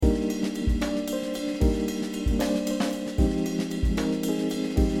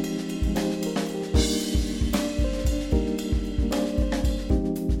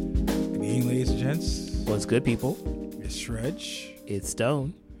What's good, people? It's Shredge. It's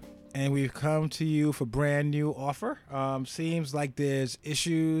Stone. And we've come to you for brand new offer. Seems like there's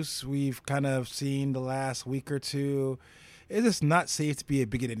issues we've kind of seen the last week or two. It's just not safe to be a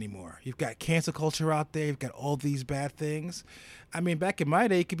bigot anymore. You've got cancel culture out there. You've got all these bad things. I mean, back in my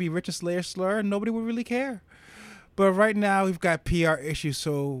day, you could be Richard Slayer slur and nobody would really care. But right now, we've got PR issues.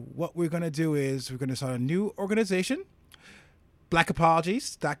 So what we're going to do is we're going to start a new organization,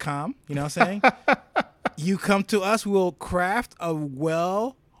 blackapologies.com. You know what I'm saying? You come to us, we'll craft a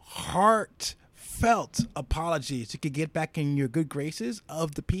heartfelt apology so you can get back in your good graces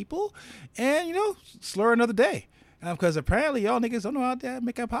of the people and, you know, slur another day. Because apparently y'all niggas don't know how to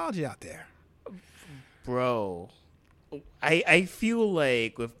make an apology out there. Bro, I feel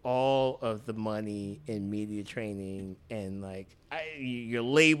like with all of the money in media training and like your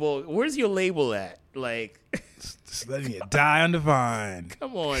label, where's your label at? Like, just letting you die on the vine.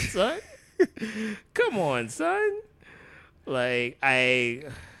 Come on, son. Come on, son. Like,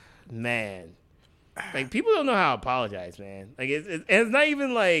 man. Like, people don't know how to apologize, man. Like, it's not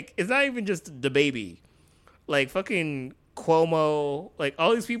even like, it's not even just the baby. Like, fucking Cuomo, like,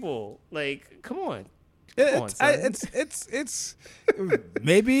 all these people. Like, come on. It's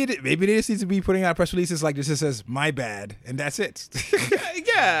maybe they just need to be putting out press releases like this that says my bad and that's it.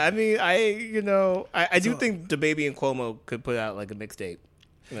 Yeah, I mean, I do think the baby and Cuomo could put out like a mixtape,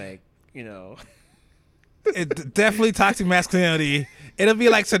 like, you know. It definitely toxic masculinity. It'll be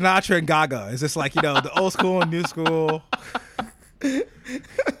like Sinatra and Gaga. It's just like, you know, the old school and new school.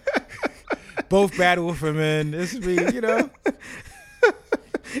 Both bad wolf women. This would be, you know.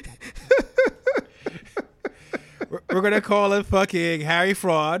 We're going to call it fucking Harry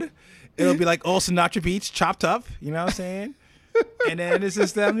Fraud. It'll be like all Sinatra beats chopped up. You know what I'm saying? And then it's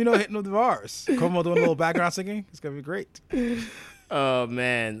just them, you know, hitting with the bars. Cuomo doing a little background singing. It's going to be great. Oh,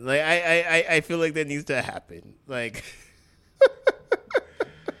 man. Like, I feel like that needs to happen. Like,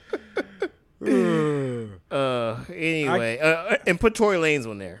 anyway. And put Tory Lanez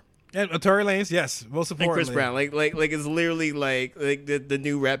on there. And Tory Lanez, yes, most importantly. And Chris Brown. Like it's literally like the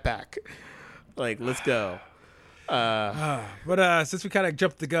new Rat Pack. Like, let's go. But since we kind of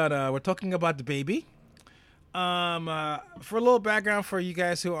jumped the gun, we're talking about the baby. For a little background for you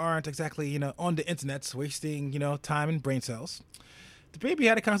guys who aren't exactly, you know, on the internet, wasting, you know, time and brain cells. The baby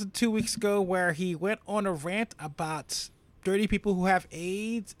had a concert 2 weeks ago where he went on a rant about 30 people who have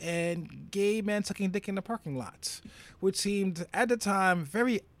AIDS and gay men sucking dick in the parking lots, which seemed at the time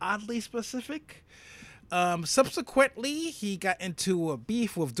very oddly specific. Subsequently, he got into a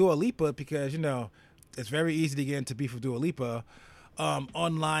beef with Dua Lipa because, you know, it's very easy to get into beef with Dua Lipa.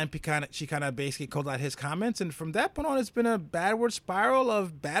 Online, she kind of basically called out his comments, and from that point on, it's been a badward spiral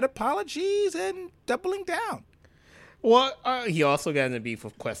of bad apologies and doubling down. Well, he also got into beef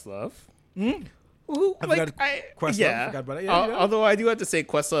with Questlove. Mm. Questlove, yeah. Forgot about it. Yeah, although I do have to say,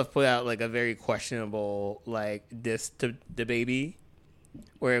 Questlove put out like a very questionable like diss to the baby,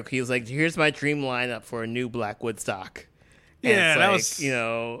 where he was like, "Here's my dream lineup for a new Black Woodstock." And yeah, it's that like, was, you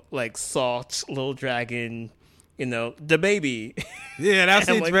know, like Salt, Little Dragon, you know, the baby. Yeah, that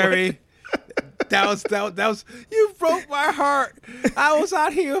seems like, very. That was. You broke my heart. I was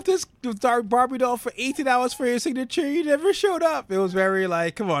out here with this dark Barbie doll for 18 hours for your signature. You never showed up. It was very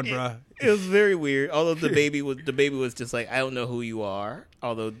like, come on, bro. It was very weird. Although the baby was just like, I don't know who you are.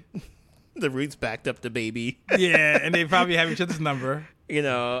 Although the Roots backed up the baby. Yeah, and they probably have each other's number. You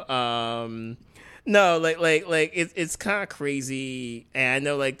know, no, like it's kind of crazy, and I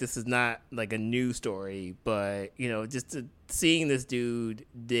know like this is not like a new story, but you know, just seeing this dude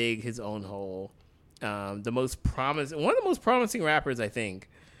dig his own hole, one of the most promising rappers I think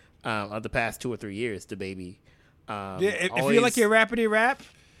of the past 2 or 3 years, the baby. If you like your rapidy rap,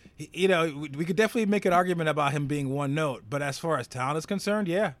 you know, we could definitely make an argument about him being one note, but as far as talent is concerned,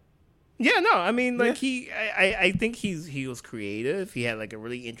 yeah. Yeah, no, I mean, like, I think he was creative. He had, like, a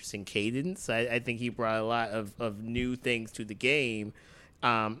really interesting cadence. I think he brought a lot of new things to the game,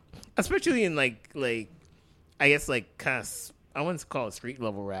 especially in, like I guess, like, kind of, I wouldn't call it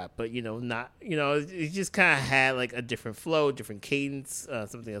street-level rap, but, you know, not, you know, it just kind of had, like, a different flow, different cadence,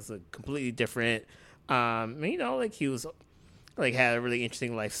 something that's completely different. You know, like, he was, like, had a really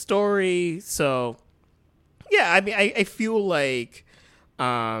interesting life story. So, yeah, I mean, I feel like...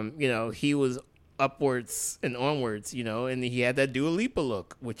 you know, he was upwards and onwards, you know, and he had that Dua Lipa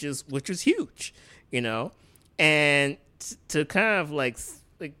look, which was huge, you know, and to kind of like,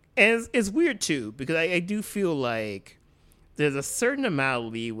 and it's weird too, because I do feel like there's a certain amount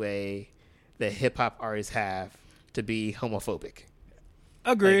of leeway that hip hop artists have to be homophobic.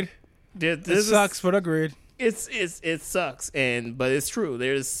 Agreed. Like, it sucks, but agreed. It sucks, but it's true.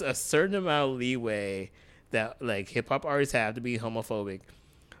 There's a certain amount of leeway that like hip hop artists have to be homophobic.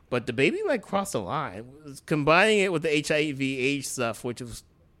 But the baby like crossed the line, combining it with the HIV/AIDS stuff, which was,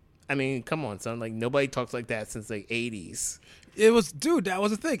 I mean, come on, son, like nobody talks like that since like '80s. It was, dude. That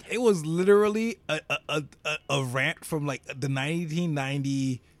was the thing. It was literally a rant from like the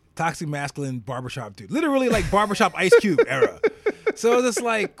 1990 Toxic Masculine barbershop dude. Literally like barbershop Ice Cube era. So it's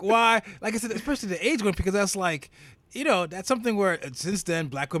like, why? Like I said, especially the age one, because that's like, you know, that's something where since then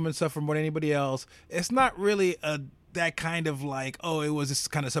black women suffer more than anybody else. It's not really that kind of like, oh, it was this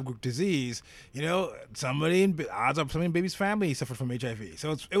kind of subgroup disease. You know, somebody in baby's family suffered from HIV.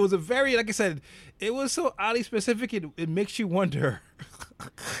 So it was a very, like I said, it was so oddly specific. It makes you wonder.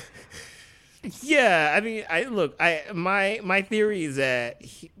 Yeah, I mean, my theory is that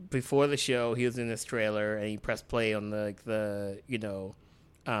before the show, he was in this trailer and he pressed play on the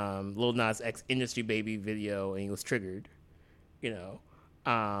Lil Nas X Industry Baby video and he was triggered. You know,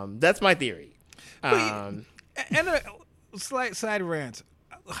 that's my theory. And a slight side rant.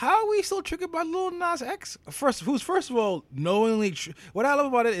 How are we still triggered by Lil Nas X? First of all, knowingly. What I love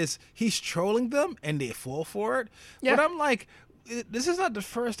about it is he's trolling them and they fall for it. Yeah. But I'm like, this is not the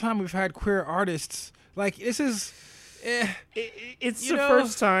first time we've had queer artists. Like, this is... it's the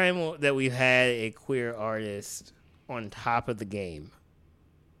first time that we've had a queer artist on top of the game.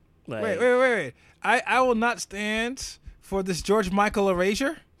 Like, wait. I will not stand for this George Michael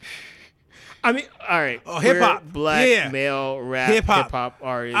erasure. I mean, all right. Oh, hip hop, black male rap hip hop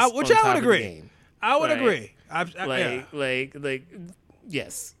artist. Which I would agree. I would agree. Like,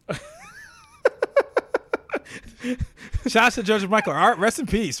 yes. Shouts to George Michael. Art, rest in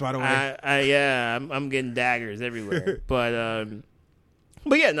peace. By the way. I'm getting daggers everywhere. but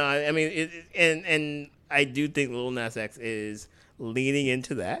yeah, no. I mean, and I do think Lil Nas X is leaning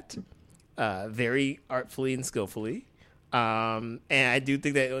into that, very artfully and skillfully. And I do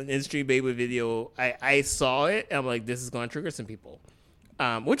think that an Industry Baby video, I saw it and I'm like, this is going to trigger some people.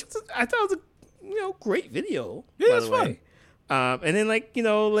 Which I thought was a great video. Yeah, it's fun. And then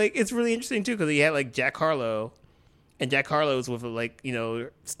it's really interesting too because he had like Jack Harlow, and Jack Harlow's with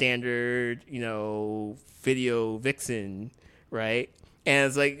standard video vixen, right? And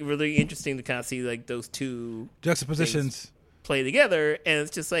it's like really interesting to kind of see like those two juxtapositions play together, and it's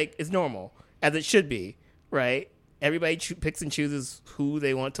just like it's normal as it should be, right? Everybody picks and chooses who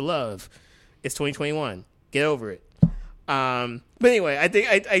they want to love. It's 2021. Get over it. But anyway, I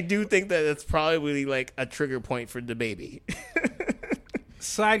do think that it's probably like a trigger point for the baby.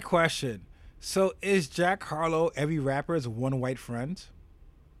 Side question. So is Jack Harlow every rapper's one white friend?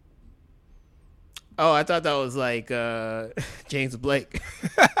 Oh, I thought that was like James Blake.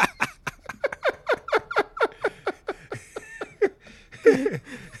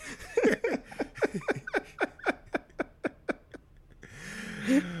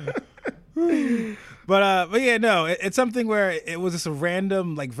 But yeah, no, it's something where it was just a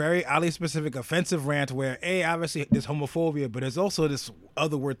random, like very oddly specific, offensive rant where obviously there's homophobia, but there's also this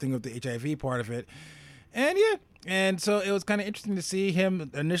other weird thing of the HIV part of it, and yeah, and so it was kind of interesting to see him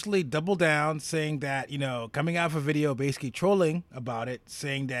initially double down, saying that coming out of a video basically trolling about it,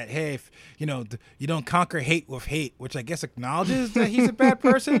 saying that hey, if, you don't conquer hate with hate, which I guess acknowledges that he's a bad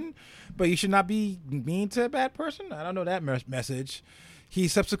person, but you should not be mean to a bad person. I don't know that message. He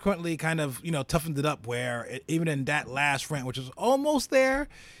subsequently kind of, toughened it up where even in that last rant, which was almost there,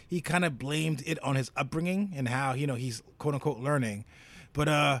 he kind of blamed it on his upbringing and how, he's quote unquote learning. But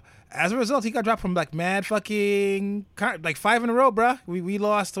as a result, he got dropped from like mad fucking, like 5 in a row, bruh. We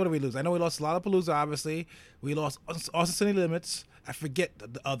lost, what did we lose? I know we lost Lollapalooza, obviously. We lost Austin City Limits. I forget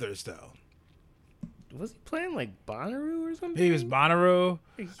the others, though. Was he playing like Bonnaroo or something? He was Bonnaroo.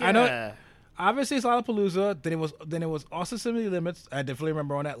 Yeah. I know. Obviously, it's Lollapalooza. Then it was Austin City Limits. I definitely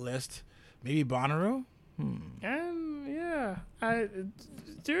remember on that list. Maybe Bonnaroo. Yeah. I mean,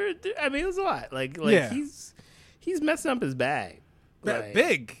 it was a lot. Like yeah. he's messing up his bag. Like,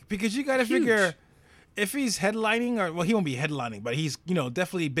 big, because you got to figure if he's headlining he won't be headlining, but he's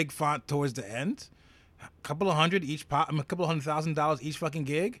definitely big font towards the end. A couple of hundred each pop. A couple of $100,000 each fucking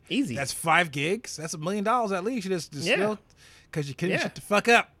gig. Easy. That's 5 gigs. That's $1 million at least. You just yeah. Because you couldn't shut the fuck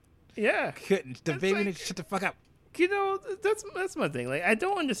up. Yeah, couldn't. The baby needs to shut the fuck up. That's my thing. Like, I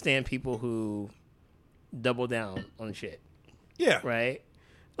don't understand people who double down on shit. Yeah. Right?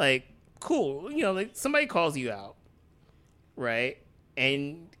 Like, cool. Like somebody calls you out, right?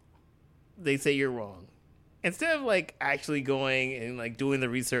 And they say you're wrong. Instead of like actually going and like doing the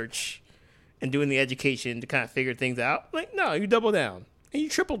research and doing the education to kind of figure things out, like, no, you double down and you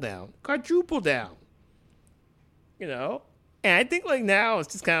triple down, quadruple down. And I think like now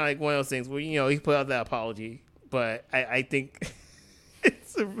it's just kind of like one of those things where he put out that apology, but I think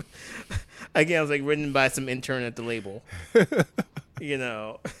Again, I was like written by some intern at the label. You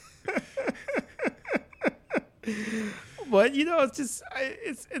know. But it's just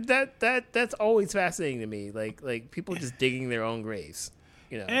that's always fascinating to me. Like people just digging their own graves.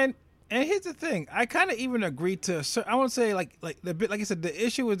 And here's the thing. I kind of even agree to. I won't say like I said. The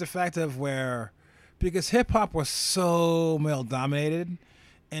issue is the fact of where, because hip hop was so male dominated,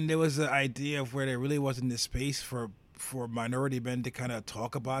 and there was the idea of where there really wasn't this space for minority men to kind of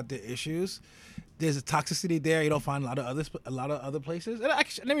talk about the issues. There's a toxicity there you don't find a lot of other places. And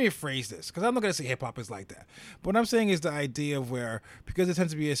actually, let me rephrase this, because I'm not going to say hip hop is like that. But what I'm saying is the idea of where, because it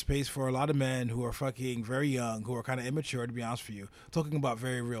tends to be a space for a lot of men who are fucking very young, who are kind of immature, to be honest with you, talking about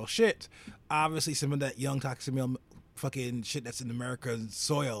very real shit. Obviously, some of that young toxic male fucking shit that's in American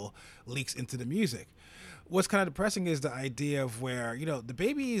soil leaks into the music. What's kind of depressing is the idea of where, the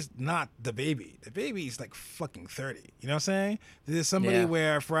baby is not the baby. The baby is like fucking 30. You know what I'm saying? There's somebody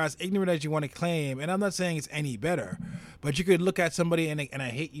where, for as ignorant as you want to claim, and I'm not saying it's any better, but you could look at somebody, and I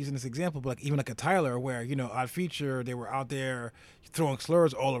hate using this example, but like even like a Tyler, where, Odd Future, they were out there throwing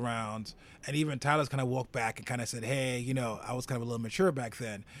slurs all around, and even Tyler's kind of walked back and kind of said, hey, I was kind of a little mature back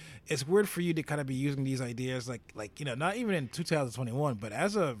then. It's weird for you to kind of be using these ideas like not even in 2021, but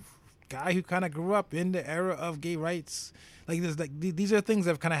as a guy who kind of grew up in the era of gay rights, these are things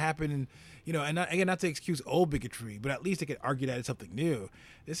that have kind of happened, and not to excuse old bigotry, but at least they could argue that it's something new.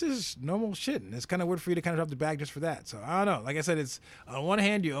 This is normal shit, and it's kind of weird for you to kind of drop the bag just for that. So I don't know. Like I said, it's on one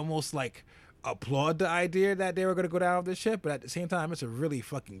hand you almost like applaud the idea that they were going to go down with this ship, but at the same time it's a really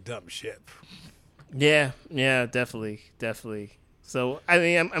fucking dumb ship. Yeah, definitely. So I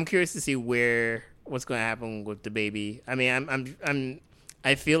mean, I'm curious to see what's going to happen with the baby. I mean,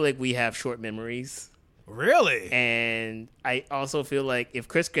 I feel like we have short memories. Really? And I also feel like if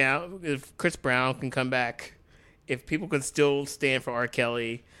Chris Brown can come back, if people can still stand for R.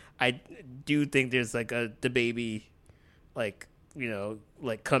 Kelly, I do think there's like the baby, like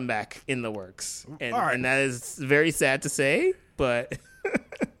comeback in the works. And, right. And that is very sad to say, but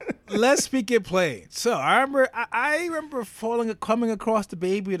let's speak it plain. So I remember coming across the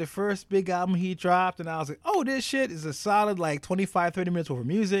baby, the first big album he dropped, and I was like, oh, this shit is a solid 25, 30 minutes worth of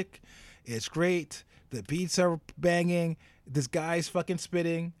music. It's great. The beats are banging. This guy's fucking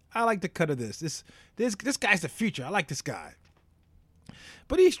spitting. I like the cut of this. This guy's the future. I like this guy.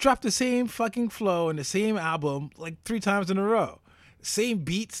 But he's dropped the same fucking flow in the same album 3 times in a row. Same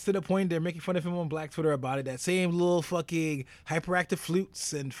beats to the point they're making fun of him on Black Twitter about it. That same little fucking hyperactive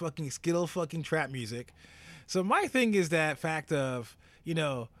flutes and fucking skittle fucking trap music. So my thing is that fact of, we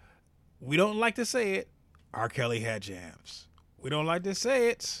don't like to say it, R. Kelly had jams. We don't like to say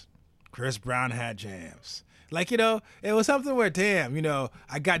it, Chris Brown had jams. It was something where, damn,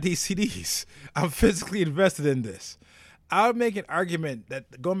 I got these CDs. I'm physically invested in this. I would make an argument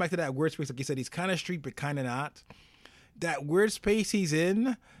that, going back to that weird space, like you said, he's kind of street, but kind of not. That weird space he's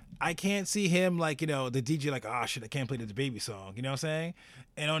in, I can't see him the DJ oh shit, I can't play the baby song. You know what I'm saying?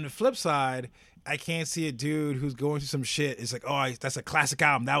 And on the flip side, I can't see a dude who's going through some shit. It's like, oh, that's a classic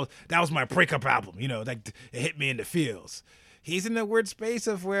album. That was my breakup album. It hit me in the feels. He's in the weird space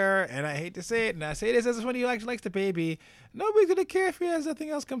of where, and I hate to say it, and I say this as somebody who actually likes the baby, nobody's gonna care if he has nothing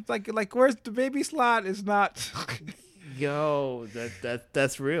else come like where's the baby slot is not. Yo,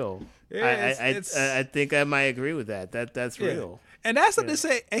 that's real. Yeah, I think I might agree with that. That's real. And that's not to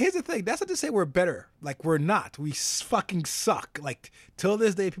say. And here's the thing. That's not to say we're better. We're not. We fucking suck. Till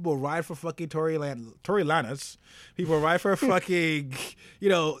this day, people ride for fucking Tory Lanez. People ride for fucking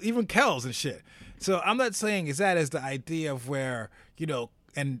even Kells and shit. So I'm not saying is that as the idea of where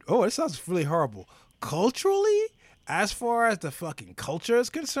and this sounds really horrible. Culturally, as far as the fucking culture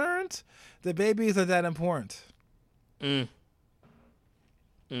is concerned, the baby isn't that important.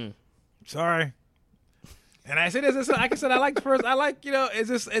 Sorry. And I say this, like I said, I like the first. I like, it's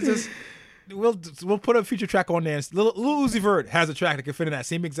just. We'll put a future track on there. Lil Uzi Vert has a track that can fit in that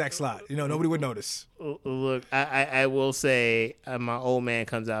same exact slot. Nobody would notice. Look, I will say my old man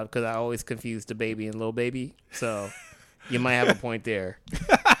comes out because I always confuse the baby and Lil Baby. So you might have a point there.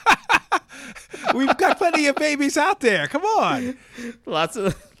 We've got plenty of babies out there. Come on. Lots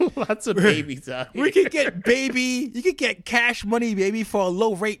of babies out here. We could get baby. You could get Cash Money Baby for a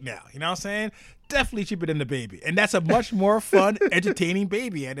low rate now. You know what I'm saying? Definitely cheaper than the baby, and that's a much more fun, entertaining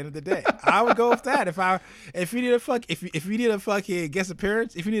baby. At the end of the day, I would go with that. If you need a fucking guest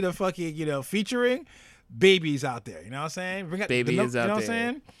appearance, if you need a fucking featuring, baby's out there. You know what I'm saying? Baby is out there. You know what I'm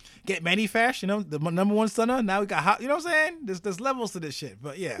saying? Get Manny-Fash, the number one stunner. Now we got hot. You know what I'm saying? There's levels to this shit,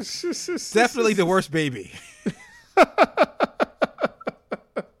 but yeah, definitely the worst baby.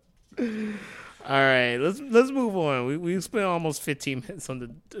 right, let's move on. We spent almost 15 minutes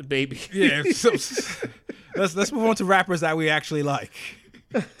on the baby. Yeah, so, let's move on to rappers that we actually like.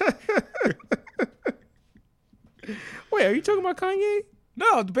 Wait, are you talking about Kanye?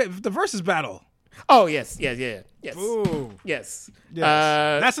 No, the versus battle. Oh yes. Ooh. Yes.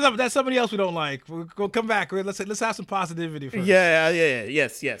 That's somebody else we don't like. We'll come back. Let's have some positivity first.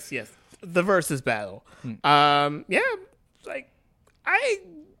 Yes. The versus battle. Yeah, like I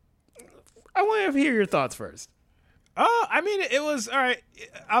want to hear your thoughts first. I mean, it was all right.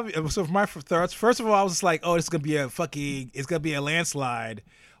 So for my thoughts, first of all, I was just like, oh, it's gonna be a landslide.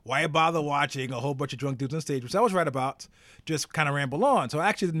 Why bother watching a whole bunch of drunk dudes on stage, which I was right about, just kind of ramble on. So I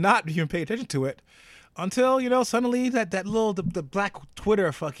actually did not even pay attention to it until, suddenly that little, the black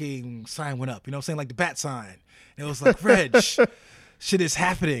Twitter fucking sign went up, saying, like the bat sign. And it was like, Reg, shit is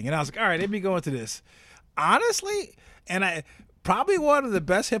happening. And I was like, all right, let me go into this. Honestly, probably one of the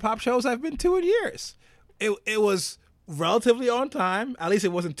best hip hop shows I've been to in years. It was relatively on time. At least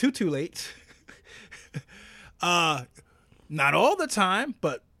it wasn't too late. Not all the time,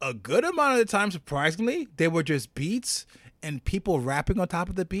 but a good amount of the time, surprisingly, they were just beats and people rapping on top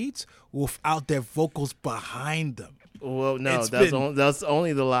of the beats without their vocals behind them. Well, no, that's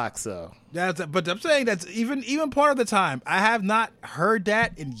only the LOX, though. But I'm saying that's even part of the time. I have not heard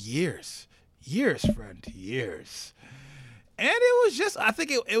that in years, friend, years. And it was just, I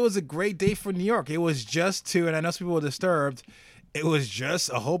think it was a great day for New York. It was just and I know some people were disturbed, it was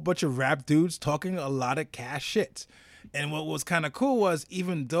just a whole bunch of rap dudes talking a lot of cash shit. And what was kind of cool was,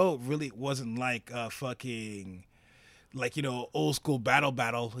 even though it really wasn't like a fucking, like, old school battle,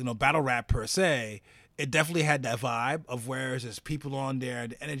 battle rap per se, it definitely had that vibe of where there's people on there,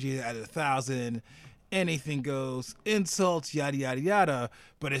 the energy at 1,000, anything goes, insults, yada, yada, yada,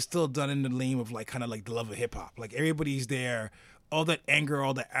 but it's still done in the name of like kind of like the love of hip hop. Like everybody's there. All that anger,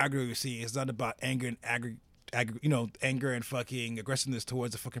 all that aggro you see is not about anger and anger and fucking aggressiveness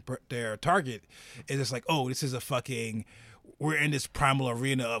towards their target. It's just like, oh, this is we're in this primal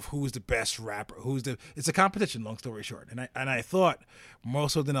arena of who's the best rapper, it's a competition, long story short. And I thought more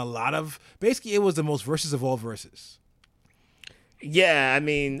so than a lot of, basically it was the most verses of all verses. Yeah, I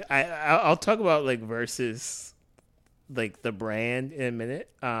mean, I'll talk about like versus like the brand in a minute.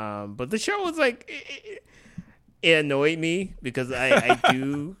 But the show was like, it annoyed me because I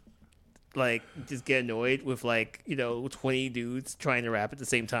do like just get annoyed with 20 dudes trying to rap at the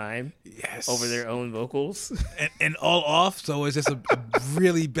same time. Yes. Over their own vocals. And all off, so it's just a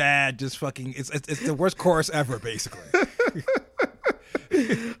really bad, just fucking, it's the worst chorus ever, basically.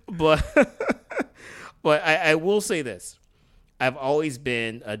 But I will say this. I've always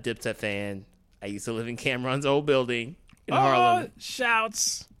been a Dipset fan. I used to live in Cameron's old building in Harlem.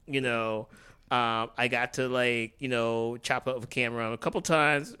 Shouts. I got to chop up with Cameron a couple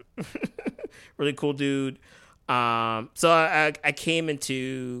times. Really cool dude. So I came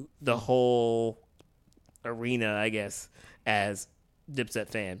into the whole arena, I guess, as Dipset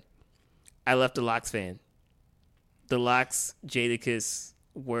fan. I left the LOX fan. The LOX, Jadakiss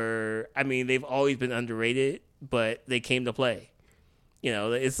they've always been underrated, but they came to play.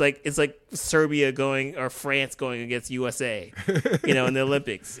 It's like Serbia going or France going against USA, in the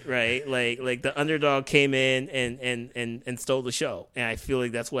Olympics, right? Like the underdog came in and stole the show, and I feel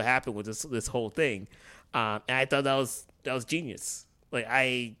like that's what happened with this whole thing. And I thought that was genius. Like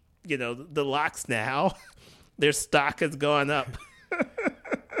the LOX now, their stock has gone up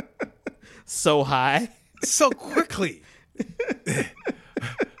so high, so quickly.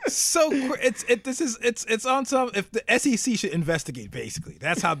 It's on some, if the SEC should investigate, basically.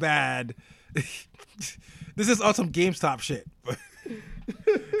 That's how bad. This is on some GameStop shit.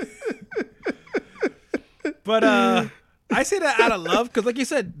 But I say that out of love because, like you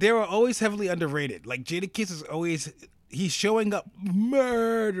said, they were always heavily underrated. Like Jadakiss is always, he's showing up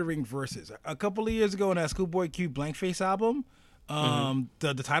murdering verses. A couple of years ago on that Schoolboy Q Blank Face album,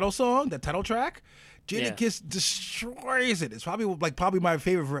 the title song, the title track, Jadakiss destroys it. It's probably my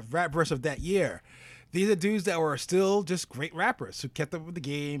favorite rap verse of that year. These are dudes that were still just great rappers who kept up with the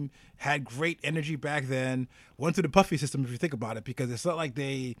game, had great energy back then, went through the Puffy system if you think about it, because it's like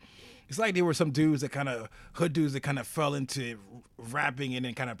they were some dudes that kind of hood dudes that kind of fell into rapping and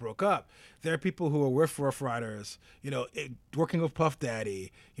then kind of broke up. There are people who are with Rough Riders, working with Puff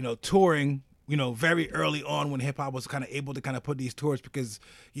Daddy, touring, very early on when hip hop was kind of able to kind of put these tours because,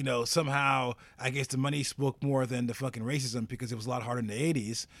 somehow I guess the money spoke more than the fucking racism because it was a lot harder in the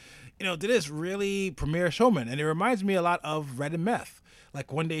 80s. Did this really premier showman. And it reminds me a lot of Red and Meth.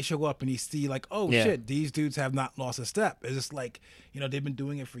 Like one day you show up and you see like, oh shit, these dudes have not lost a step. It's just like, they've been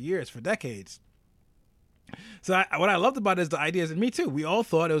doing it for years, for decades. So what I loved about it is the idea is, and me too, we all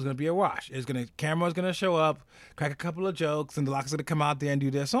thought it was going to be a wash. Camera was going to show up, crack a couple of jokes, and the Locks going to come out there and do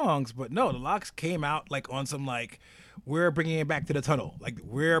their songs. But no, the Locks came out like on some like, we're bringing it back to the tunnel. Like,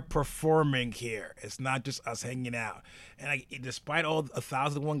 we're performing here. It's not just us hanging out. And like, despite all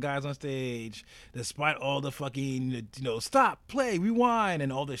 1,001 guys on stage, despite all the fucking, stop, play, rewind,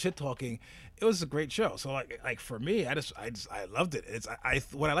 and all the shit talking, it was a great show. So like for me, I loved it.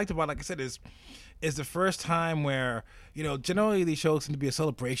 What I liked about it, like I said, is the first time where, generally these shows seem to be a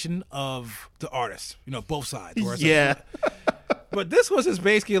celebration of the artists, both sides. Yeah. But this was just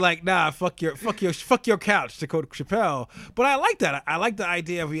basically like, nah, fuck your couch, to quote Chappelle. But I like that. I like the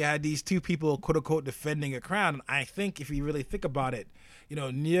idea of we had these two people, quote unquote, defending a crown. And I think if you really think about it,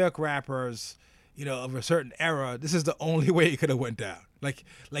 New York rappers, of a certain era, this is the only way it could have went down. Like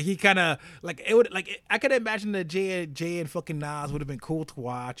he kind of I could imagine that Jay and fucking Nas would have been cool to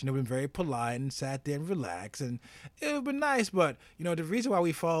watch, and they've been very polite and sat there and relaxed, and it would have been nice. But the reason why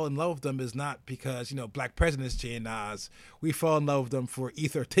we fall in love with them is not because Black Presidents Jay and Nas. We fall in love with them for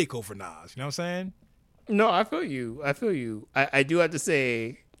Ether Takeover Nas. You know what I'm saying? No, I feel you. I do have to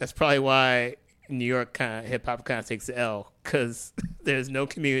say that's probably why New York hip hop kind of takes the L, because there's no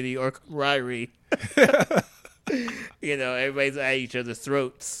community or camaraderie. Everybody's at each other's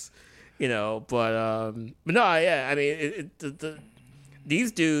throats. But no, yeah. I mean,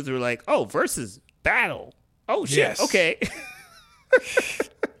 these dudes were like, oh, versus battle. Oh shit. Yes. Okay.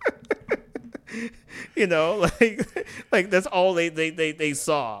 Like that's all they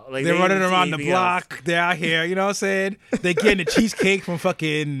saw. Like they're running around the block. Else. They're out here. You know what I'm saying? They getting the cheesecake from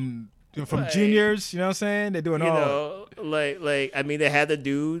fucking. From juniors, you know what I'm saying? They're doing I mean, they had the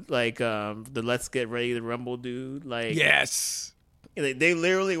dude, the Let's Get Ready to Rumble dude. Yes. They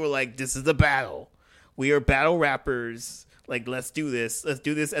literally were like, this is the battle. We are battle rappers. Like, let's do this. Let's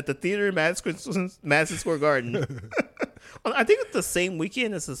do this at the theater in Madison Square Garden. I think it's the same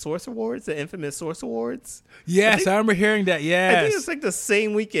weekend as the Source Awards, the infamous Source Awards. Yes, I remember hearing that, yes. I think it's like the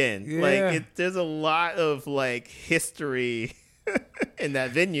same weekend. Yeah. There's a lot of, history in that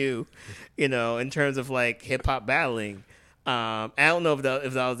venue, in terms of hip hop battling. I don't know if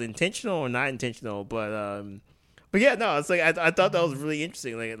that was intentional or not intentional, but yeah, no, it's like I thought that was really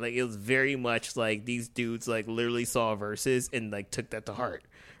interesting. Like it was very much like these dudes literally saw verses and took that to heart,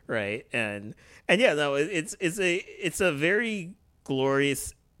 right? And yeah, no, it's a very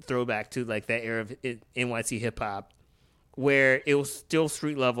glorious throwback to that era of NYC hip hop, where it was still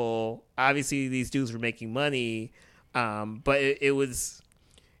street level. Obviously, these dudes were making money. But it was,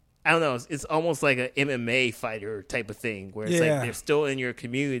 I don't know, it's almost like an MMA fighter type of thing where it's they're still in your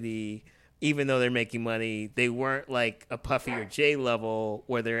community, even though they're making money. They weren't like a Puffy or Jay level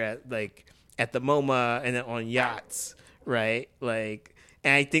where they're at the MoMA and then on yachts, right? And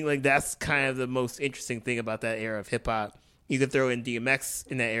I think that's kind of the most interesting thing about that era of hip hop. You could throw in DMX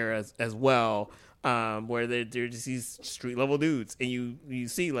in that era as well, where they're just these street level dudes, and you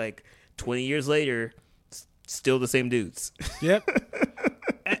see 20 years later. Still the same dudes. Yep.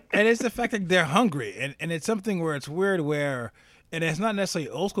 And it's the fact that they're hungry. And it's something where it's weird where, and it's not necessarily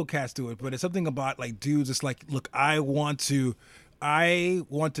old school cats do it, but it's something about dudes. It's look, I want to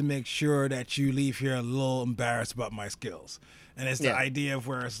make sure that you leave here a little embarrassed about my skills. And it's the idea of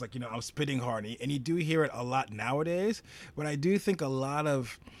where it's I'm spitting hard. And you do hear it a lot nowadays. But I do think a lot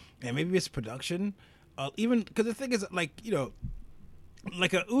of, and maybe it's production, even because the thing is like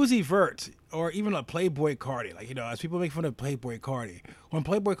a Uzi Vert or even a Playboy Carti, as people make fun of Playboy Carti, when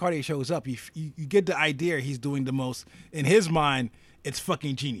Playboy Carti shows up, you get the idea he's doing the most, in his mind, it's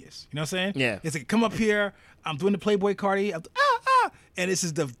fucking genius. You know what I'm saying? Yeah. It's come up here, I'm doing the Playboy Carti, and this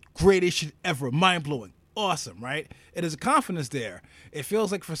is the greatest shit ever, mind-blowing, awesome, right? And there's a confidence there. It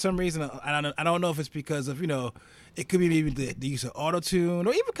feels like for some reason, I don't know if it's because of, it could be maybe the use of auto-tune,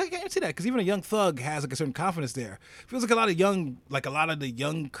 or even, I can't see that, because even a Young Thug has a certain confidence there. It feels like a lot of the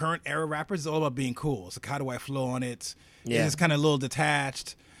young current era rappers is all about being cool. It's how do I flow on it? Yeah. It's kind of a little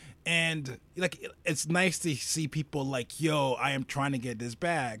detached. And it's nice to see people I am trying to get this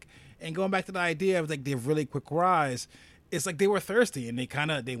bag. And going back to the idea of their really quick rise, it's they were thirsty and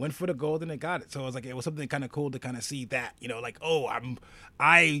they went for the gold and they got it. So it was something kind of cool to kind of see that,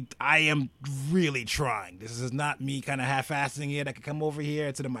 I am really trying. This is not me kind of half-assing it. I could come over here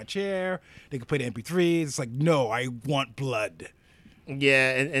and sit in my chair. They could play the MP3s. It's no, I want blood.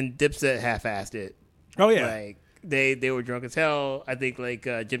 Yeah, and Dipset half-assed it. Oh yeah. They were drunk as hell. I think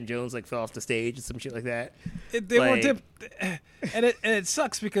Jim Jones fell off the stage and some shit like that. They were and it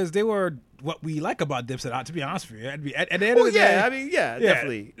sucks because they were what we like about Dipset. To be honest with you, at the end of the day, I mean,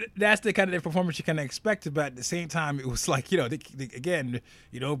 definitely. That's the kind of performance you kind of expected, but at the same time, it was again,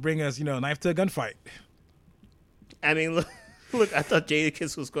 you don't bring us knife to a gunfight. I mean, look, I thought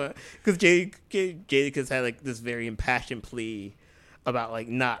Jadakiss was going because Jadakiss had like this very impassioned plea about like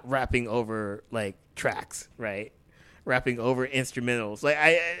not rapping over like tracks, right? Rapping over instrumentals. Like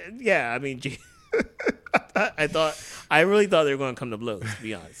I mean, I really thought they were going to come to blows. To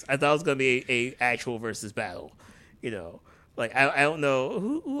be honest, I thought it was going to be a actual versus battle. You know, like I don't know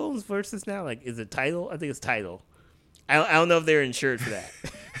who owns Versus now. Like, is it Tidal? I think it's Tidal. I don't know if they're insured for that.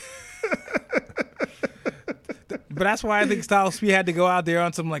 But that's why I think Styles P had to go out there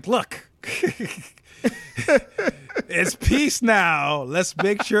on some like, look, it's peace now. Let's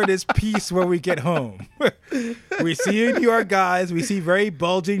make sure there's peace when we get home. We see you New York guys. We see very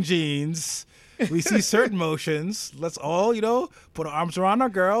bulging jeans. We see certain motions. Let's all, put our arms around our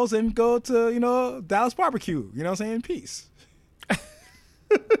girls and go to, Dallas barbecue. You know what I'm saying? Peace.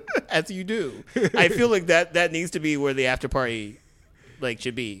 As you do. I feel like that needs to be where the after party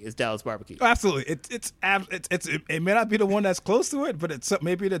should be, is Dallas barbecue. Absolutely. It may not be the one that's close to it, but it's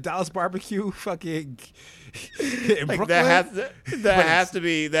maybe the Dallas barbecue fucking in Brooklyn. That has to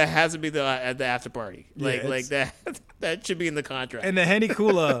be the after party. That should be in the contract. And the Henny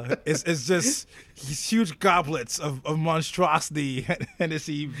Cooler is just these huge goblets of monstrosity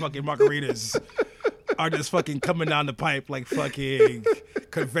Hennessy fucking margaritas are just fucking coming down the pipe like fucking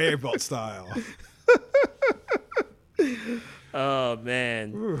conveyor belt style. Oh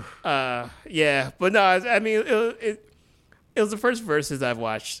man, yeah, but no, I mean, it was the first verses I've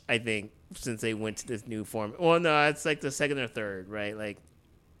watched, I think, since they went to this new form. Well, no, it's like the second or third, right? Like,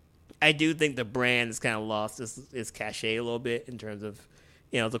 I do think the brand has kind of lost its cachet a little bit in terms of,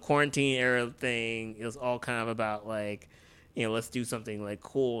 the quarantine era thing. It was all kind of about like, let's do something like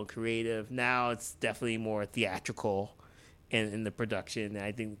cool and creative. Now it's definitely more theatrical in the production. And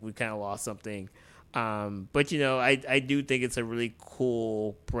I think we kind of lost something. But I do think it's a really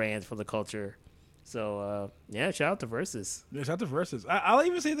cool brand for the culture. So shout out to Versus. Yeah, shout out to Versus. I'll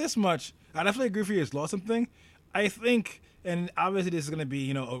even say this much. I definitely agree with you. It's lost something. I think, and obviously this is going to be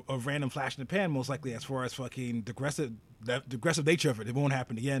a random flash in the pan, most likely, as far as fucking the aggressive nature of it. It won't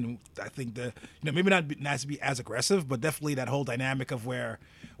happen again. I think maybe not to be as aggressive, but definitely that whole dynamic of where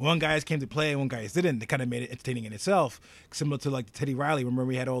one guys came to play and one guys didn't. It kind of made it entertaining in itself, similar to like Teddy Riley. Remember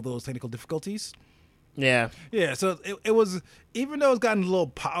we had all those technical difficulties. Yeah. So it was, even though it's gotten a little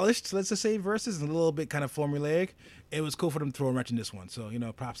polished, let's just say, versus and a little bit kind of formulaic, it was cool for them to throw a wrench in this one. So,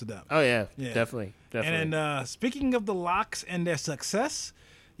 props to them. Oh, yeah. Definitely. And speaking of the Locks and their success,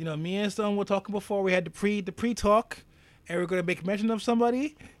 me and Stone were talking before. We had the pre-talk, and we're going to make mention of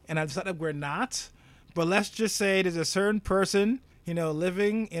somebody, and I decided we're not. But let's just say there's a certain person,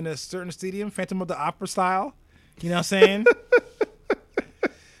 living in a certain stadium, Phantom of the Opera style. You know what I'm saying?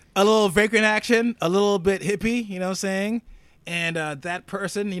 A little vagrant action, a little bit hippie, you know what I'm saying? And that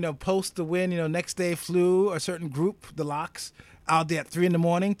person, post the win, next day flew a certain group, the Locks, out there at 3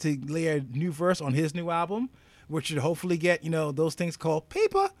 a.m. to lay a new verse on his new album, which should hopefully get, those things called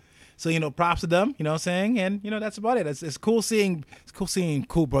paper. So, props to them, you know what I'm saying? And, that's about it. It's cool seeing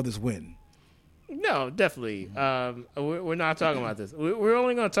cool brothers win. No, definitely. We're not talking about this. We're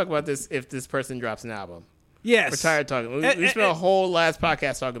only going to talk about this if this person drops an album. Yes. We're tired of talking. We spent a whole last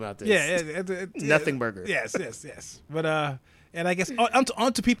podcast talking about this. Yeah. Nothing burger. Yes. But, and I guess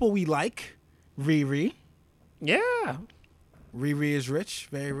on to people we like. Riri. Yeah. Riri is rich,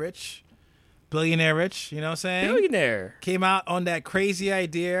 very rich. Billionaire rich, you know what I'm saying? Billionaire. Came out on that crazy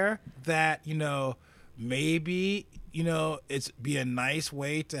idea that, maybe, it's be a nice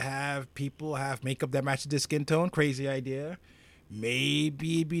way to have people have makeup that matches their skin tone. Crazy idea.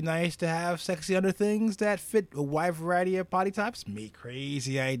 Maybe it'd be nice to have sexy other things that fit a wide variety of body types.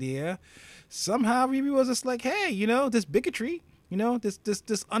 Crazy idea. Somehow Riri was just like, hey, this bigotry, this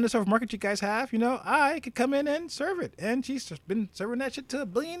underserved market you guys have, I could come in and serve it. And she's just been serving that shit to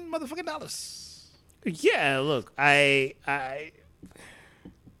 $1 billion motherfucking dollars. Yeah, look,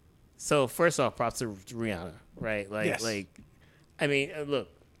 so first off, props to Rihanna, right? Yes. I mean, look,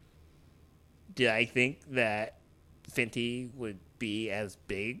 did I think that Fenty would be as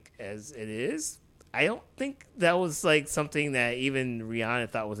big as it is? I don't think that was something that even Rihanna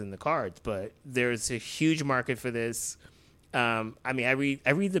thought was in the cards, but there's a huge market for this. I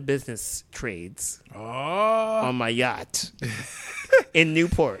read the business trades on my yacht in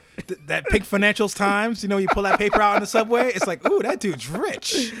Newport. That Pink Financials Times, you pull that paper out on the subway, it's like, ooh, that dude's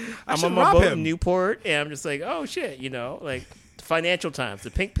rich. I'm on my boat in Newport, and I'm just like, oh shit, Financial Times,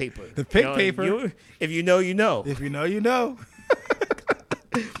 the pink paper. The pink paper. If you know, you know. If you know, you know.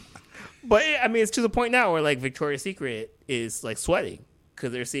 But I mean, it's to the point now where Victoria's Secret is sweating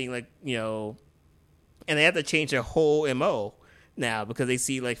because they're seeing and they have to change their whole MO now because they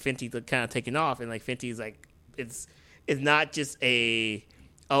see Fenty kind of taking off, and Fenty's it's not just this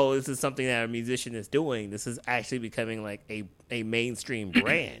is something that a musician is doing. This is actually becoming like a mainstream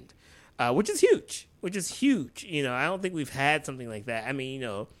brand, which is huge. You know, I don't think we've had something like that. I mean, you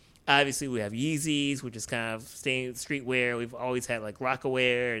know, obviously we have Yeezys, which is kind of staying streetwear. We've always had like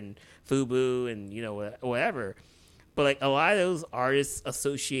Rockaware and FUBU and, you know, whatever. But like a lot of those artists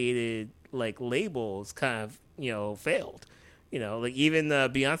associated like labels kind of, you know, failed. You know, like even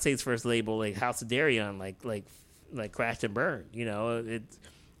Beyonce's first label, like House of Darion, like crashed and burned. You know,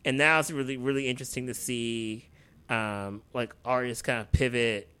 and now it's really, really interesting to see like artists kind of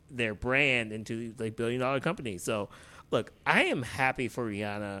pivot their brand into like billion-dollar companies. So, look, I am happy for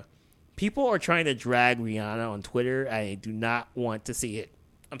Rihanna. People are trying to drag Rihanna on Twitter. I do not want to see it.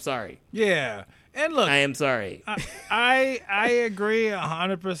 I'm sorry. Yeah, and look, I am sorry. I agree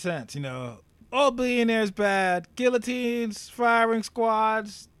 100%. You know, all billionaires bad, guillotines, firing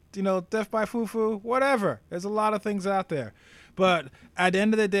squads. You know, death by fufu, whatever. There's a lot of things out there. But at the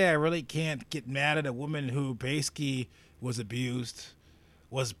end of the day, I really can't get mad at a woman who basically was abused,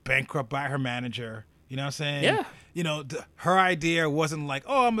 was bankrupt by her manager. You know what I'm saying? Yeah. You know, her idea wasn't like,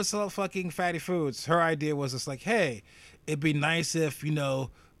 oh, I'm going to sell fucking fatty foods. Her idea was just like, hey, it'd be nice if, you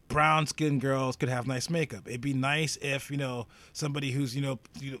know, brown-skinned girls could have nice makeup. It'd be nice if, you know, somebody who's,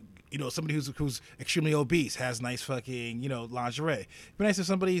 somebody who's extremely obese has nice fucking, you know, lingerie. It'd be nice if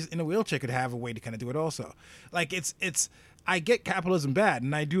somebody in a wheelchair could have a way to kind of do it also. Like, it's I get capitalism bad,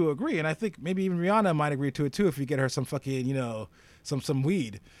 and I do agree, and I think maybe even Rihanna might agree to it too if you get her some fucking, you know, some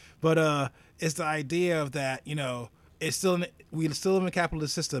weed. But it's the idea of that, you know, we still live in a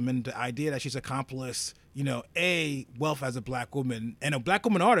capitalist system, and the idea that she's accomplished, you know, wealth as a black woman, and a black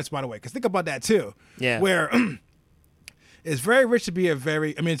woman artist, by the way, because think about that too. Yeah. Where it's very rich to be it's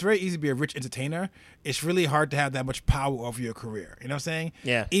very easy to be a rich entertainer. It's really hard to have that much power over your career. You know what I'm saying?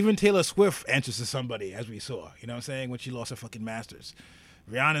 Yeah. Even Taylor Swift answers to somebody, as we saw. You know what I'm saying? When she lost her fucking masters.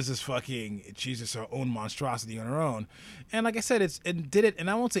 Rihanna's just she's just her own monstrosity on her own. And like I said, and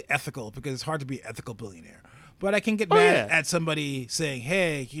I won't say ethical because it's hard to be an ethical billionaire. But I can get mad at somebody saying,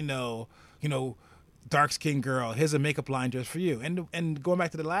 hey, you know, dark-skinned girl, here's a makeup line just for you. And going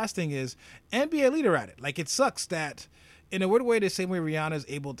back to the last thing is, and be a leader at it. Like, it sucks that, in a weird way, the same way Rihanna is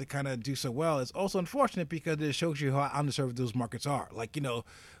able to kind of do so well, it's also unfortunate because it shows you how underserved those markets are. Like, you know,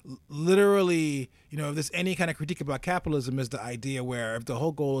 literally, you know, if there's any kind of critique about capitalism, is the idea where if the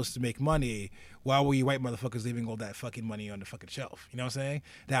whole goal is to make money, why were you white motherfuckers leaving all that fucking money on the fucking shelf? You know what I'm saying?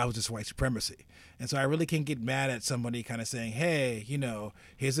 That was just white supremacy. And so I really can't get mad at somebody kind of saying, hey, you know,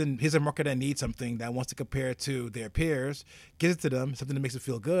 here's a market that needs something, that wants to compare it to their peers, gives it to them, something that makes it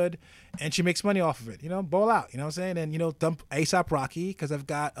feel good, and she makes money off of it. You know, ball out. You know what I'm saying? And, you know, dump A$AP Rocky, because I've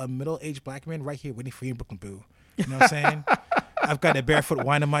got a middle-aged black man right here waiting for you in Brooklyn, boo. You know what I'm saying? I've got a barefoot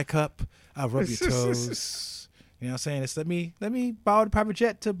wine in my cup. I'll rub your toes. You know what I'm saying? It's let me borrow the private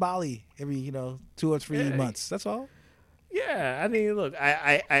jet to Bali every, you know, 2 or 3 months. That's all. Yeah, I mean, look,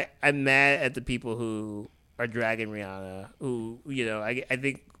 I'm mad at the people who are dragging Rihanna, who, you know, I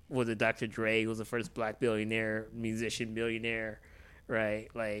think was it Dr. Dre, who was the first black billionaire, billionaire, right?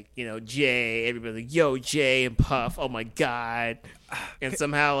 Like, you know, Jay, everybody like, yo, Jay and Puff, oh my God. And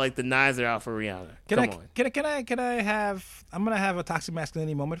somehow, like, the knives are out for Rihanna. I'm going to have a toxic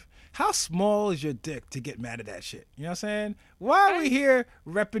masculinity moment. How small is your dick to get mad at that shit? You know what I'm saying? Why are we here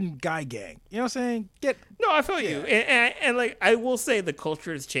repping guy gang? You know what I'm saying? No, I feel you. And like, I will say the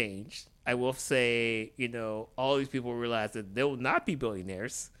culture has changed. I will say, you know, all these people realize that they will not be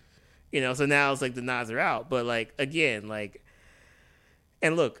billionaires. You know, so now it's like the knives are out. But like, again, like,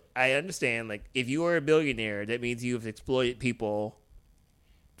 and look, I understand, like, if you are a billionaire, that means you have exploited people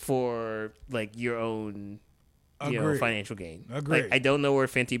for, like, your own, you know, financial gain. Agreed. Like, I don't know where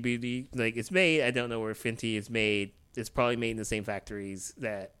Fenty Beauty, like, is made. I don't know where Fenty is made. It's probably made in the same factories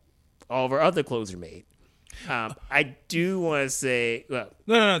that all of our other clothes are made. I do want to say, well,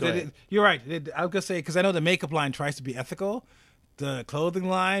 no, you're right. I was gonna say, because I know the makeup line tries to be ethical. The clothing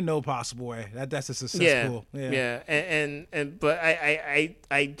line, no possible way. That's a successful. Yeah. And but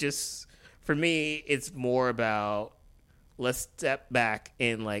I just, for me, it's more about, let's step back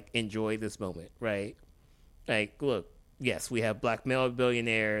and like enjoy this moment, right? Like, look, yes, we have black male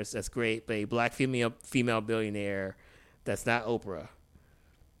billionaires. That's great, but a black female billionaire that's not Oprah.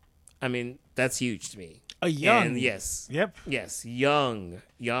 I mean, that's huge to me. Young. Yes, young,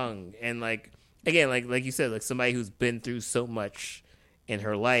 and like, again, like you said, like somebody who's been through so much in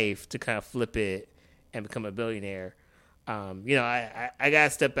her life to kind of flip it and become a billionaire. You know, I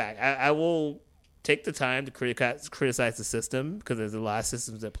gotta step back. I will take the time to criticize the system, because there's a lot of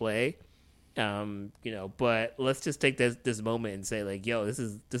systems at play. You know, but let's just take this moment and say, like, yo, this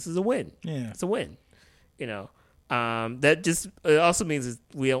is a win. Yeah, it's a win. You know, that just it also means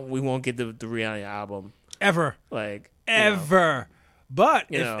we won't get the Rihanna album ever, like ever. But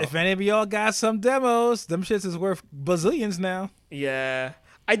if any of y'all got some demos, them shits is worth bazillions now. Yeah,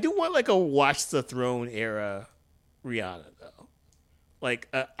 I do want like a Watch the Throne era Rihanna though,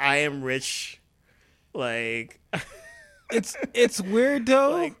 like I Am Rich, like it's weird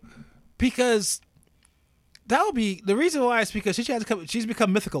though, like, because that would be the reason why. It's because she's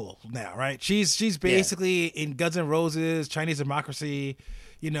become mythical now, right? She's basically in Guns N' Roses, Chinese Democracy,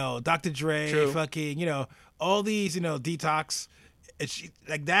 Dr. Dre, True. fucking, all these, Detox. She,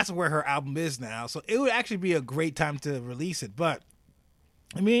 like, that's where her album is now. So it would actually be a great time to release it. But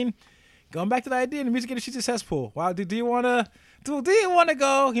I mean, going back to the idea, the music industry's a cesspool. Wow, do you want to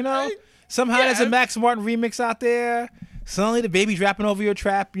go? Somehow there's a Max Martin remix out there. Suddenly the baby's rapping over your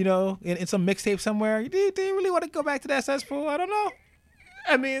trap, in some mixtape somewhere. Do you really want to go back to that cesspool? I don't know.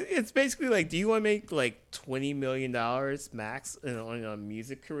 I mean, it's basically like, do you want to make like $20 million max on a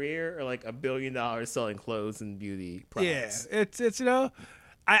music career, or like $1 billion selling clothes and beauty products? Yeah, it's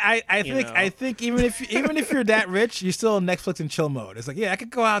I think even if you're that rich, you're still in Netflix and chill mode. It's like, yeah, I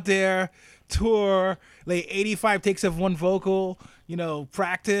could go out there, tour, like 85 takes of one vocal,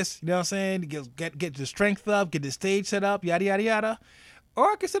 practice, you know what I'm saying? Get the strength up, get the stage set up, yada yada yada.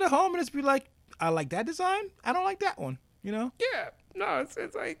 Or I could sit at home and just be like, I like that design, I don't like that one, Yeah. No,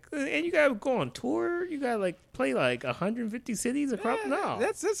 it's like, and you gotta go on tour. You gotta like play like 150 cities across. No,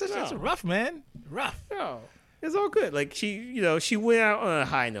 that's rough, man. Rough. No, it's all good. Like she went out on a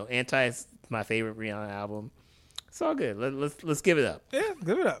high note. Anti is my favorite Rihanna album. It's all good. Let's give it up. Yeah,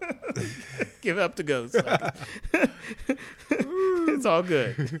 give it up. Give it up to Ghost. It's all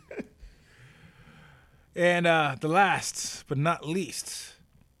good. And the last but not least,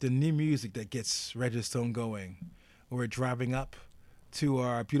 the new music that gets Regis Stone going. We're driving up to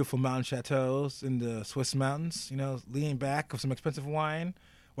our beautiful mountain chateaus in the Swiss mountains, leaning back with some expensive wine,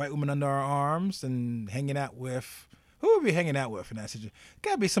 white women under our arms, and hanging out with... Who would we be hanging out with in that situation?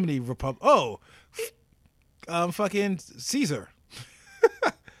 Gotta be somebody... fucking Caesar.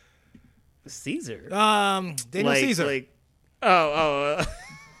 Caesar? Daniel Caesar.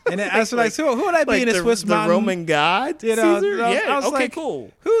 And then I was like, who would I be like in the Swiss mountain? The Roman god? Caesar? Yeah, I was okay, like,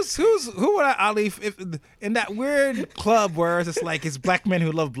 cool. Who would I leave in that weird club where it's just like it's black men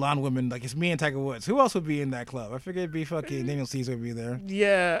who love blonde women, like it's me and Tiger Woods. Who else would be in that club? I figured it'd be fucking Daniel Caesar would be there.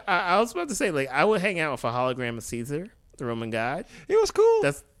 Yeah, I was about to say, like, I would hang out with a hologram of Caesar, the Roman god. He was cool.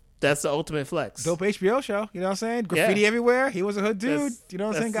 That's the ultimate flex. Dope HBO show, you know what I'm saying? Graffiti everywhere. He was a hood dude. You know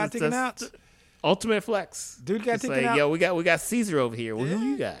what I'm saying? Got taken out. Ultimate flex. Dude got taken out. Yo, we got Caesar over here. Well, who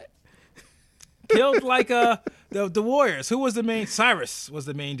you got? Killed like the Warriors. Who was the main? Cyrus was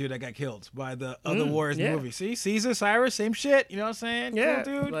the main dude that got killed by the other Warriors in the movie. See, Caesar, Cyrus, same shit. You know what I'm saying? Yeah,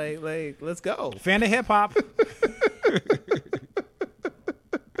 cool, dude. Like, let's go. Fan of hip hop.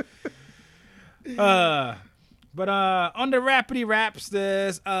 But on the Rappity Raps,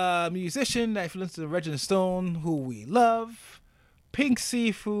 there's a musician that influenced Regina Stone, who we love. Pink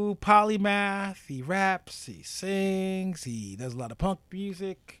Sifu, polymath. He raps, he sings, he does a lot of punk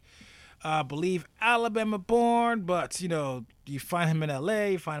music. I believe Alabama born, but you find him in LA,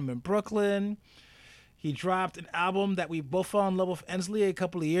 you find him in Brooklyn. He dropped an album that we both fell in love with, Ensley, a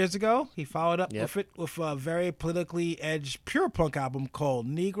couple of years ago. He followed up with a very politically edged pure punk album called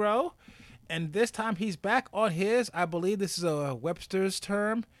Negro. And this time he's back on his, I believe this is a Webster's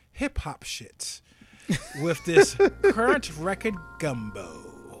term, hip hop shit. With this current record,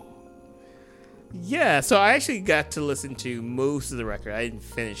 Gumbo. Yeah, so I actually got to listen to most of the record. I didn't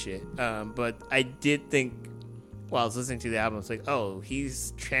finish it, but I did think while I was listening to the album, it's like, oh,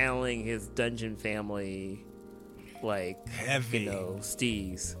 he's channeling his Dungeon Family, like heavy,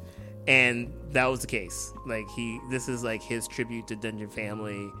 steez, and that was the case. Like this is like his tribute to Dungeon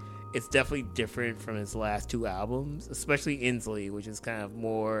Family. It's definitely different from his last two albums, especially Inslee, which is kind of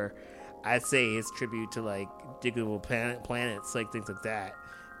more, I'd say, his tribute to like Diggable Planets, like things like that.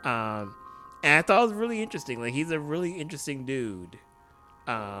 And I thought it was really interesting. Like, he's a really interesting dude.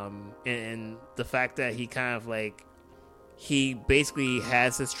 And the fact that he kind of like, he basically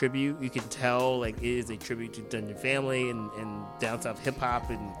has his tribute. You can tell, like, it is a tribute to Dungeon Family and down south hip hop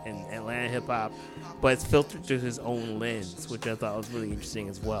and Atlanta hip hop, but it's filtered through his own lens, which I thought was really interesting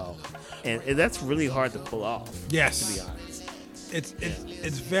as well. And that's really hard to pull off. Yes, to be honest.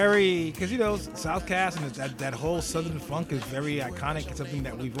 It's very, because Southcast and that whole Southern funk is very iconic. It's something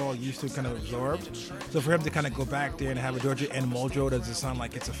that we've all used to kind of absorbed. So for him to kind of go back there and have a Georgia and Mojo doesn't sound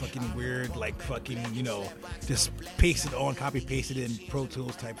like it's a fucking weird, like fucking just pasted on, copy pasted in Pro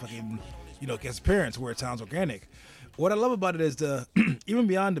Tools type fucking guest appearance where it sounds organic. what I love about it is the even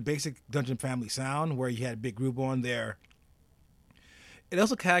beyond the basic Dungeon Family sound, where you had Big Group on there, it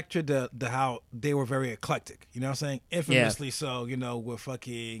also captured the how they were very eclectic. You know what I'm saying? Infamously so, with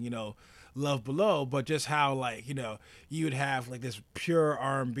fucking, Love Below, but just how, like, you would have like this pure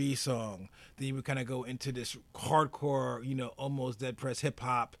R&B song, then you would kind of go into this hardcore, almost Dead Press hip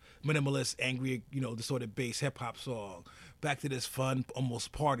hop, minimalist, angry, distorted bass hip hop song, back to this fun,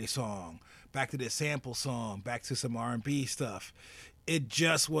 almost party song, back to this sample song, back to some R&B stuff. It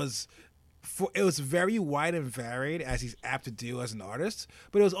just was. It was very wide and varied, as he's apt to do as an artist,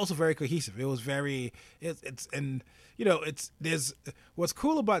 but it was also very cohesive. It was very, there's what's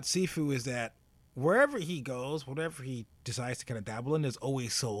cool about Sifu is that wherever he goes, whatever he decides to kind of dabble in, there's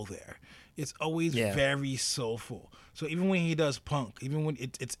always soul there. It's always very soulful. So even when he does punk, even when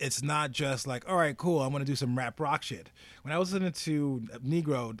it's not just like, all right, cool, I'm gonna do some rap rock shit. When I was listening to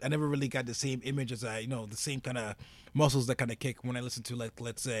Negro, I never really got the same image as the same kind of muscles that kind of kick when I listen to, like,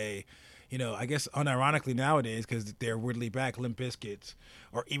 let's say, I guess unironically nowadays, because they're weirdly back, Limp Bizkit,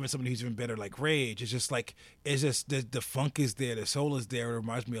 or even somebody who's even better like Rage. It's just like, the funk is there, the soul is there. It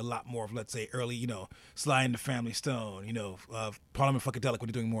reminds me a lot more of, let's say, early, Sly and the Family Stone, Parliament Funkadelic when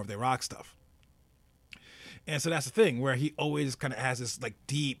they're doing more of their rock stuff. And so that's the thing, where he always kind of has this like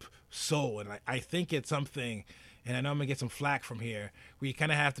deep soul, and I think it's something. And I know I'm gonna get some flack from here. Where you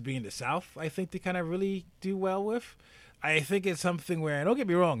kind of have to be in the South, I think, to kind of really do well with. I think it's something where, don't get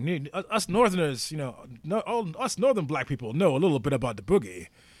me wrong, us Northerners, us Northern black people know a little bit about the boogie,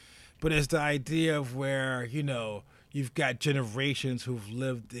 but it's the idea of where, you've got generations who've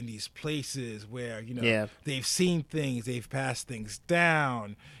lived in these places where, they've seen things, they've passed things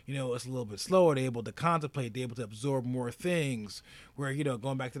down, it's a little bit slower, they're able to contemplate, they're able to absorb more things, where,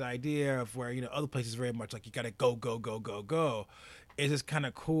 going back to the idea of where, other places very much like you got to go, go, go, go, go. It's just kind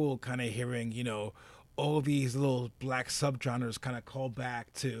of cool kind of hearing, all these little black subgenres kind of call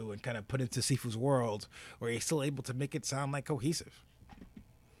back to and kind of put into Sifu's world, where he's still able to make it sound like cohesive.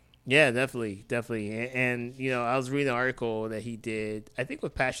 Yeah, definitely. And I was reading an article that he did, I think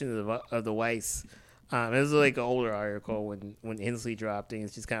with Passion of the Weiss. It was like an older article when Inslee dropped, and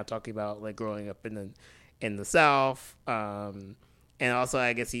he's just kind of talking about like growing up in the South, and also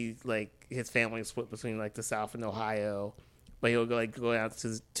I guess he like his family was split between like the South and Ohio. But he'll go out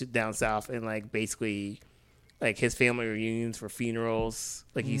to down south, and like basically, like his family reunions for funerals.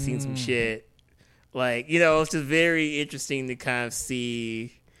 Like he's seen some shit. Like it's just very interesting to kind of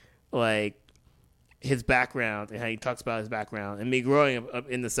see like his background and how he talks about his background and me growing up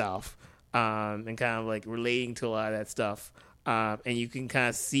in the South, and kind of like relating to a lot of that stuff. And you can kind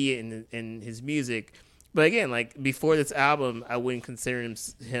of see it in his music. But again, like before this album, I wouldn't consider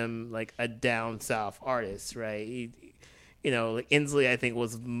him like a down south artist, right? Like Inslee, I think,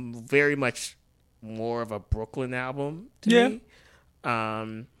 was very much more of a Brooklyn album to me.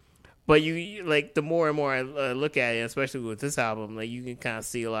 But you like the more and more I look at it, especially with this album, like you can kind of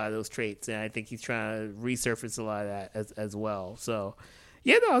see a lot of those traits, and I think he's trying to resurface a lot of that as well. So,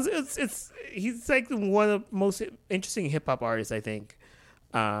 it's he's like one of the most interesting hip hop artists I think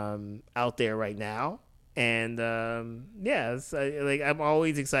out there right now. And I'm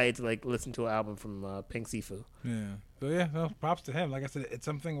always excited to like listen to an album from Pink Sifu. So props to him. Like I said, it's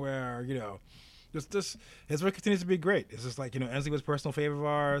something where just his work continues to be great. It's just like Inslee was a personal favorite of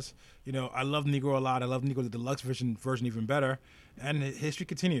ours. I love Negro a lot. I love Negro the deluxe version even better. And history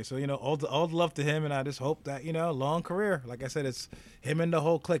continues. So all the love to him, and I just hope that long career. Like I said, it's him and the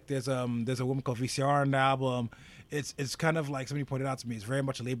whole clique. There's a woman called VCR on the album. It's kind of like somebody pointed out to me. It's very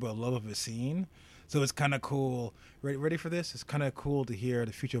much a labor of love of his scene. So it's kind of cool. Ready for this? It's kind of cool to hear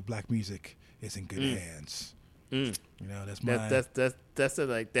the future of black music is in good hands. That's my that's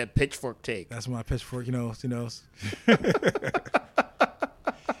like that pitchfork take. That's my pitchfork.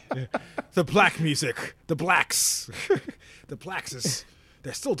 The black music, the blacks,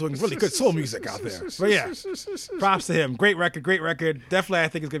 they're still doing really good soul music out there. But yeah, props to him. Great record. Definitely, I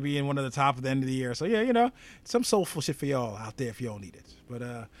think it's gonna be in one of the top at the end of the year. So yeah, some soulful shit for y'all out there if y'all need it. But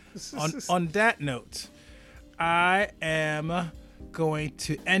on that note, I am going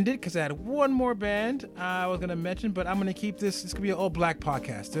to end it because I had one more band I was going to mention, but I'm going to keep this. This could be an all black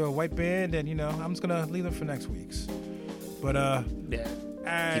podcast. They're a white band, and I'm just going to leave them for next week's. But keep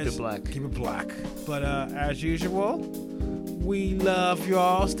it black. Keep it black. But as usual, we love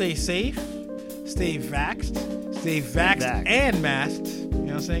y'all. Stay safe. Stay vaxxed. And masked. You know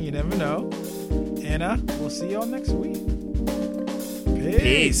what I'm saying? You never know. And we'll see y'all next week.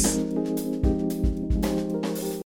 Peace.